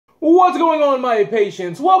What's going on, my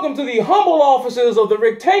patients? Welcome to the humble offices of the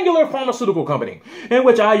Rectangular Pharmaceutical Company, in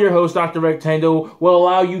which I, your host, Dr. Rectangle, will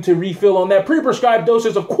allow you to refill on that pre-prescribed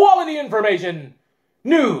doses of quality information,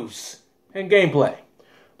 news, and gameplay.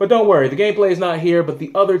 But don't worry, the gameplay is not here, but the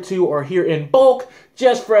other two are here in bulk,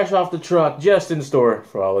 just fresh off the truck, just in store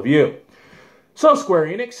for all of you. So, Square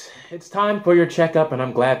Enix, it's time for your checkup, and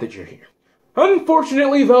I'm glad that you're here.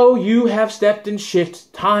 Unfortunately, though, you have stepped in shit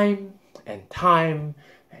time and time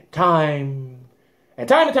and time and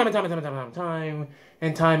time and time and time and time and time and time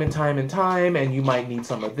and time and time and time, and you might need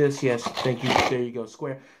some of this. Yes, thank you. There you go,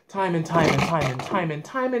 Square. Time and time and time and time and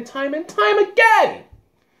time and time and time again.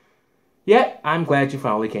 Yet, I'm glad you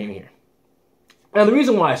finally came here. Now, the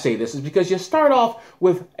reason why I say this is because you start off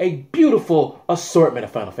with a beautiful assortment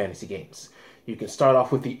of Final Fantasy games. You can start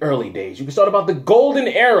off with the early days. You can start about the golden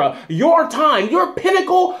era, your time, your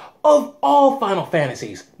pinnacle of all Final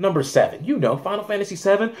Fantasies. Number 7. You know, Final Fantasy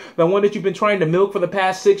 7, the one that you've been trying to milk for the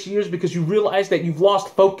past 6 years because you realize that you've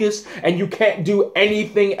lost focus and you can't do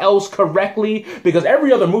anything else correctly because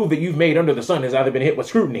every other move that you've made under the sun has either been hit with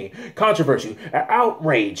scrutiny, controversy, or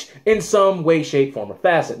outrage in some way, shape, form, or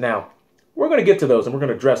facet. Now, we're going to get to those and we're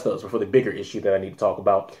going to address those before the bigger issue that I need to talk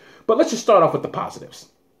about. But let's just start off with the positives.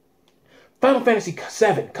 Final Fantasy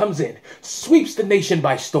VII comes in, sweeps the nation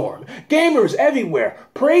by storm. Gamers everywhere,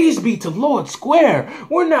 praise be to Lord Square.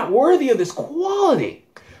 We're not worthy of this quality.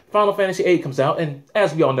 Final Fantasy VIII comes out, and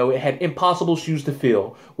as we all know, it had impossible shoes to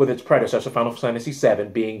fill with its predecessor, Final Fantasy VII,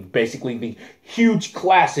 being basically the huge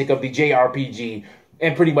classic of the JRPG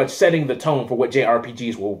and pretty much setting the tone for what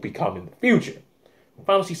JRPGs will become in the future.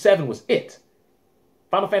 Final Fantasy VII was it.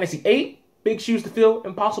 Final Fantasy VIII, big shoes to fill,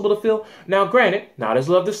 impossible to fill. Now, granted, not as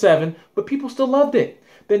loved as 7, but people still loved it.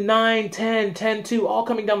 The 9, 10, 10-2, all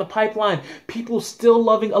coming down the pipeline. People still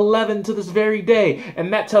loving 11 to this very day.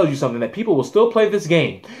 And that tells you something, that people will still play this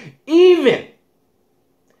game, even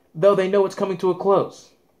though they know it's coming to a close.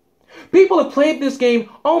 People have played this game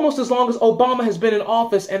almost as long as Obama has been in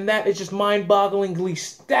office, and that is just mind-bogglingly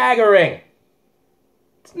staggering.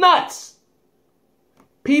 It's nuts.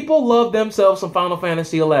 People love themselves some Final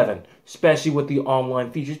Fantasy XI, especially with the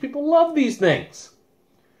online features. People love these things.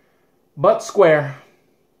 But Square,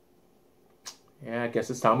 yeah, I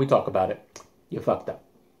guess it's time we talk about it. You fucked up.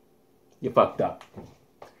 You fucked up.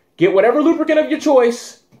 Get whatever lubricant of your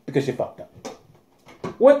choice, because you fucked up.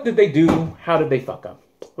 What did they do? How did they fuck up?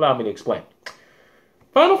 Allow me to explain.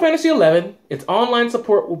 Final Fantasy XI, its online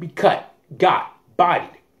support will be cut,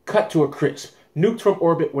 bodied, cut to a crisp, nuked from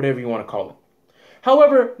orbit, whatever you want to call it.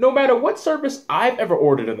 However, no matter what service I've ever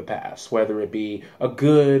ordered in the past, whether it be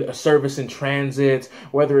a service in transit,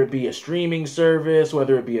 whether it be a streaming service,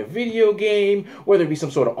 whether it be a video game, whether it be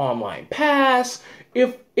some sort of online pass,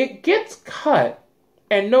 if it gets cut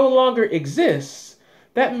and no longer exists,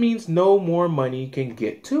 that means no more money can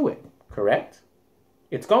get to it, correct?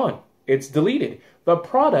 It's gone. It's deleted. The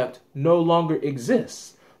product no longer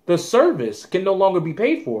exists. The service can no longer be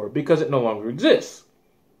paid for because it no longer exists.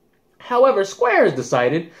 However, Square has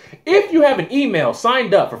decided, if you have an email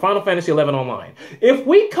signed up for Final Fantasy XI Online, if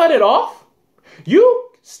we cut it off, you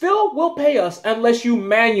still will pay us unless you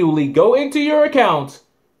manually go into your account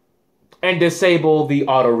and disable the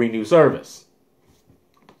auto-renew service.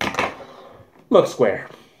 Look, Square,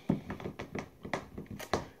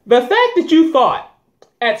 the fact that you thought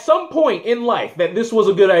at some point in life that this was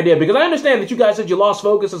a good idea, because I understand that you guys said you lost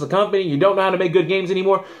focus as a company, you don't know how to make good games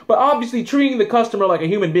anymore, but obviously treating the customer like a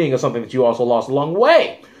human being is something that you also lost along the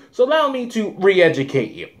way. So allow me to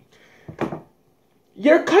re-educate you.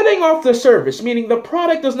 You're cutting off the service, meaning the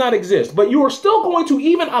product does not exist, but you are still going to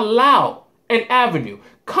even allow an avenue,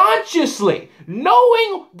 consciously,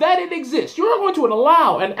 knowing that it exists, you're going to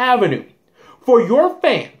allow an avenue for your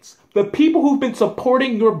fans, the people who've been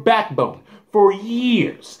supporting your backbone, for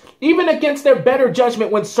years, even against their better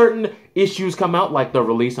judgment when certain issues come out, like the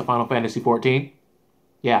release of Final Fantasy XIV.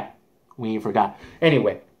 Yeah, we ain't forgot.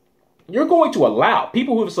 Anyway, you're going to allow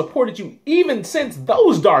people who have supported you even since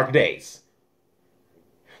those dark days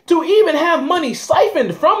to even have money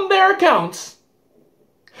siphoned from their accounts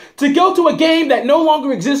to go to a game that no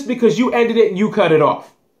longer exists because you ended it and you cut it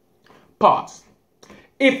off. Pause.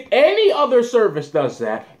 If any other service does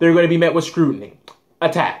that, they're going to be met with scrutiny,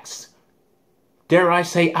 attacks, dare I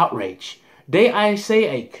say outrage? Dare I say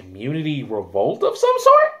a community revolt of some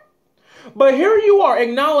sort? But here you are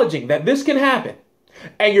acknowledging that this can happen,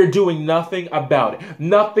 and you're doing nothing about it,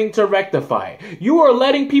 nothing to rectify it. You are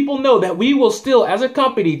letting people know that we will still, as a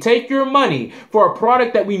company, take your money for a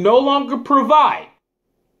product that we no longer provide.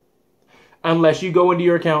 Unless you go into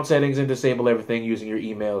your account settings and disable everything using your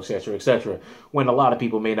email, etc., etc. When a lot of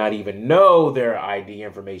people may not even know their ID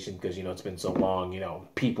information because, it's been so long,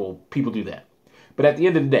 people do that. But at the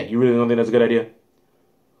end of the day, you really don't think that's a good idea?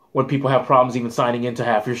 When people have problems even signing into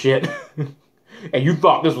half your shit? And you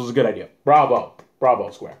thought this was a good idea. Bravo. Bravo,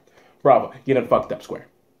 Square. Bravo. You done fucked up, Square.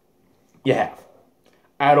 You have.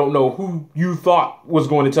 I don't know who you thought was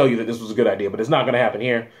going to tell you that this was a good idea, but it's not going to happen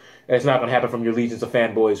here. And it's not going to happen from your legions of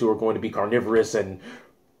fanboys who are going to be carnivorous and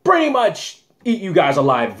pretty much eat you guys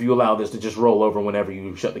alive if you allow this to just roll over whenever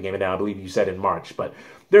you shut the game down. I believe you said in March. But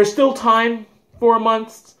there's still time for a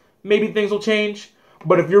month. Maybe things will change.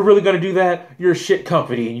 But if you're really going to do that, you're a shit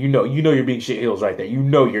company. And you know you're being shit heels right there. You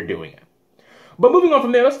know you're doing it. But moving on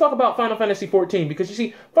from there, let's talk about Final Fantasy XIV. Because you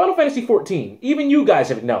see, Final Fantasy XIV, even you guys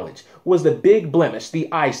have acknowledged, was the big blemish,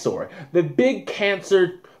 the eyesore, the big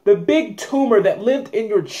cancer, the big tumor that lived in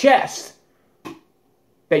your chest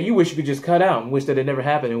that you wish you could just cut out and wish that it never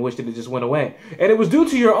happened and wish that it just went away. And it was due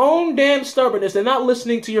to your own damn stubbornness and not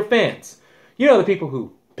listening to your fans. You know, the people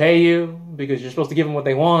who pay you because you're supposed to give them what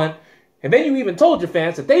they want. And then you even told your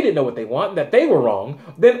fans that they didn't know what they want and that they were wrong.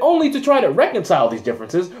 Then only to try to reconcile these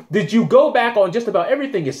differences, did you go back on just about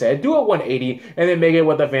everything you said, do it 180, and then make it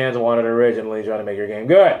what the fans wanted originally, trying to make your game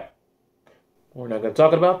good. We're not going to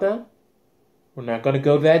talk about that. We're not going to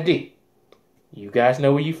go that deep. You guys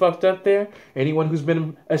know where you fucked up there? Anyone who's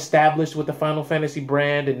been established with the Final Fantasy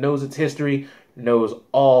brand and knows its history knows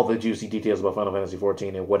all the juicy details about Final Fantasy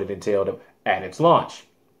XIV and what it entailed at its launch.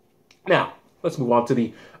 Now, let's move on to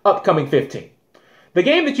the upcoming 15. The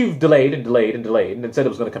game that you've delayed and delayed and delayed and then said it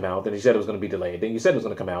was going to come out, then you said it was going to be delayed, then you said it was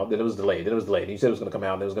going to come out, then it was delayed, then it was delayed, then you said it was going to come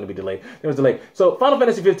out, then it was going to be delayed, then it was delayed. So Final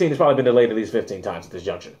Fantasy 15 has probably been delayed at least 15 times at this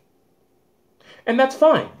juncture. And that's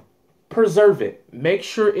fine. Preserve it. Make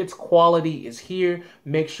sure its quality is here.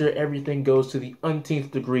 Make sure everything goes to the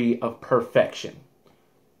umpteenth degree of perfection.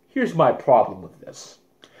 Here's my problem with this.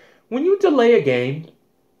 When you delay a game,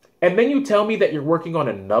 and then you tell me that you're working on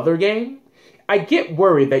another game, I get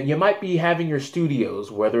worried that you might be having your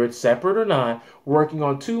studios, whether it's separate or not, working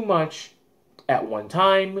on too much at one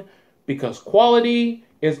time, because quality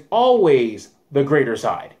is always the greater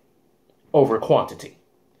side over quantity.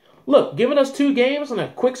 Look, giving us 2 games in a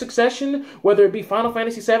quick succession, whether it be Final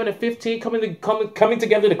Fantasy VII and 15 coming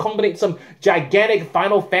together to culminate some gigantic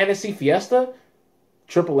Final Fantasy Fiesta,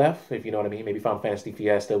 Triple F, if you know what I mean. Maybe Final Fantasy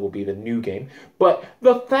Fiesta will be the new game. But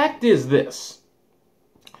the fact is this.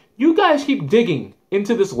 You guys keep digging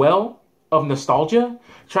into this well of nostalgia,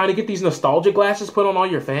 trying to get these nostalgia glasses put on all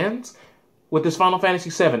your fans with this Final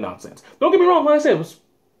Fantasy VII nonsense. Don't get me wrong, like I said, it was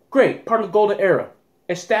great. Part of the golden era.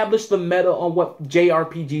 Established the meta on what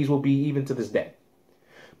JRPGs will be even to this day.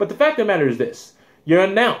 But the fact of the matter is this. You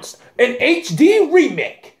announced an HD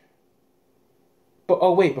remake. But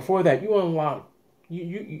oh wait, before that, you unlocked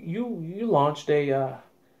you launched a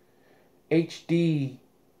HD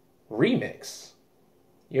remix.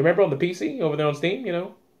 You remember on the PC over there on Steam,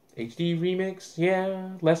 HD remix,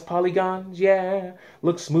 yeah. Less polygons, yeah.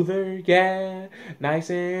 Looks smoother, yeah. Nice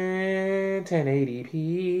and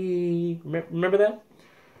 1080p. Remember that?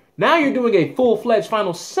 Now you're doing a full-fledged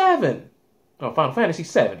Final Fantasy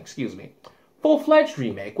VII, excuse me. Full-fledged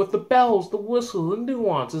remake with the bells, the whistle, the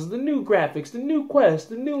nuances, the new graphics, the new quest,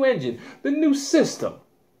 the new engine, the new system.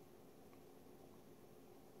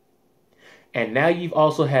 And now you've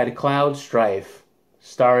also had Cloud Strife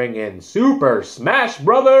starring in Super Smash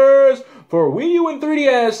Bros. For Wii U and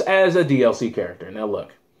 3DS as a DLC character. Now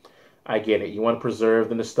look. I get it. You want to preserve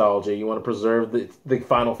the nostalgia. You want to preserve the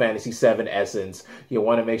Final Fantasy VII essence. You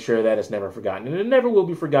want to make sure that it's never forgotten. And it never will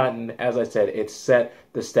be forgotten. As I said, it's set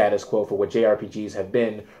the status quo for what JRPGs have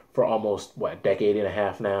been for almost, a decade and a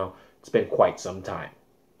half now. It's been quite some time.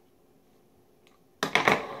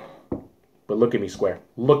 But look at me, Square.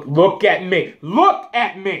 Look at me. Look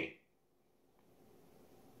at me.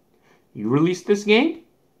 You release this game?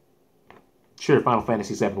 Sure, Final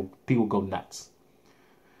Fantasy VII, people go nuts.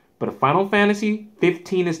 But if Final Fantasy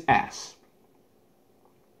 15 is ass,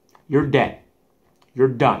 you're dead. You're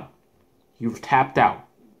done. You've tapped out.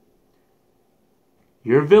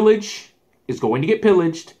 Your village is going to get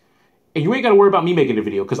pillaged, and you ain't got to worry about me making a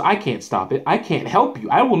video, because I can't stop it. I can't help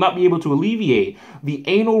you. I will not be able to alleviate the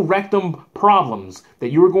anal rectum problems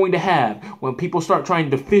that you are going to have when people start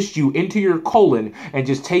trying to fish you into your colon and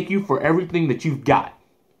just take you for everything that you've got.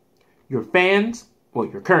 Your fans,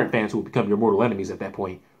 your current fans who will become your mortal enemies at that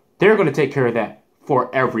point, they're going to take care of that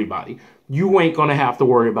for everybody. You ain't going to have to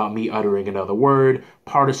worry about me uttering another word,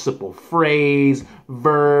 participle phrase,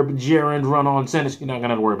 verb, gerund, run-on sentence. You're not going to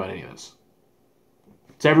have to worry about any of this.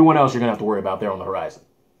 It's everyone else you're going to have to worry about there on the horizon.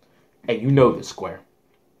 And you know this, Square.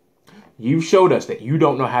 You've showed us that you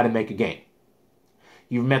don't know how to make a game.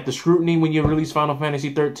 You've met the scrutiny when you release Final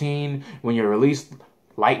Fantasy 13, when you release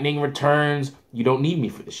Lightning Returns. You don't need me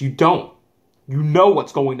for this. You don't. You know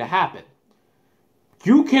what's going to happen.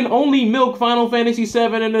 You can only milk Final Fantasy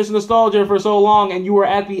 7 and this nostalgia for so long, and you are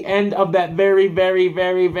at the end of that very, very,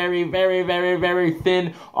 very, very, very, very, very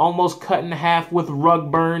thin, almost cut in half with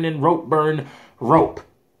rug burn and rope burn rope.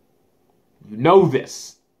 You know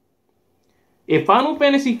this. If Final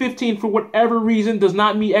Fantasy 15, for whatever reason, does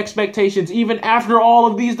not meet expectations, even after all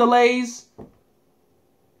of these delays,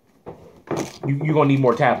 you're going to need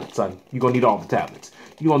more tablets, son. You're going to need all the tablets.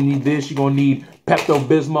 You're going to need this. You're going to need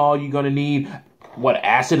Pepto-Bismol. You're going to need,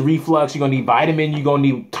 acid reflux. You're going to need vitamin. You're going to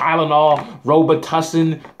need Tylenol,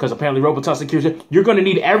 Robitussin, because apparently Robitussin cures it. You're going to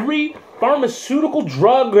need every pharmaceutical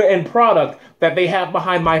drug and product that they have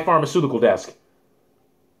behind my pharmaceutical desk.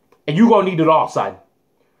 And you're going to need it all, son.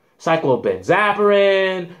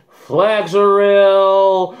 Cyclobenzaprine,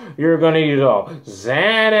 Flexeril, you're going to need it all.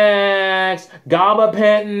 Xanax,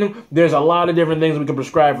 gabapentin. There's a lot of different things we can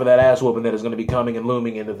prescribe for that ass whooping that is going to be coming and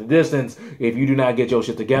looming into the distance if you do not get your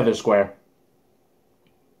shit together, Square.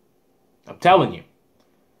 I'm telling you.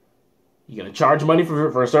 You're going to charge money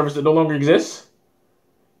for a service that no longer exists?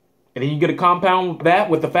 And then you're going to compound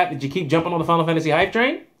that with the fact that you keep jumping on the Final Fantasy hype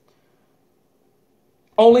train?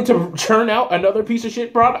 Only to churn out another piece of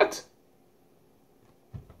shit product?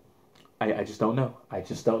 I just don't know. I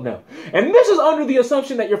just don't know. And this is under the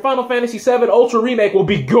assumption that your Final Fantasy VII Ultra Remake will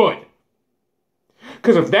be good.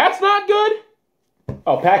 Because if that's not good,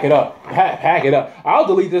 oh, pack it up. Pack it up. I'll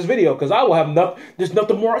delete this video because I will have nothing. There's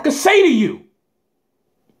nothing more I can say to you.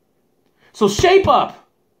 So shape up.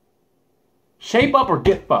 Shape up or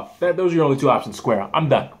get fucked. Those are your only two options, Square. I'm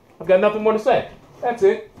done. I've got nothing more to say. That's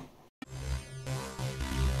it.